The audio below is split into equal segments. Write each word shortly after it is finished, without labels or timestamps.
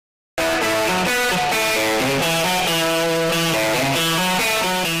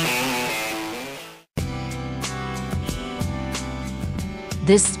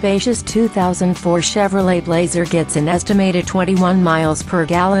This spacious 2004 Chevrolet Blazer gets an estimated 21 miles per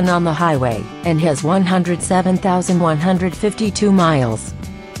gallon on the highway, and has 107,152 miles.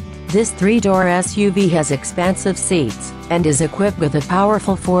 This three-door SUV has expansive seats, and is equipped with a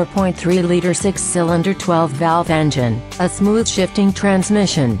powerful 4.3-liter six-cylinder 12-valve engine, a smooth shifting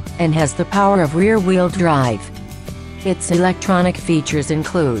transmission, and has the power of rear-wheel drive. Its electronic features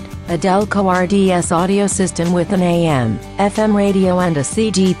include a Delco RDS audio system with an AM/FM radio and a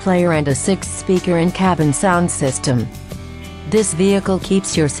CD player and a 6-speaker in-cabin sound system. This vehicle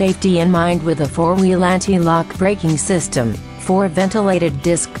keeps your safety in mind with a 4-wheel anti-lock braking system, 4 ventilated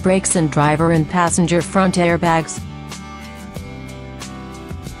disc brakes and driver and passenger front airbags.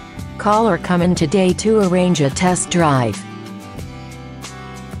 Call or come in today to arrange a test drive.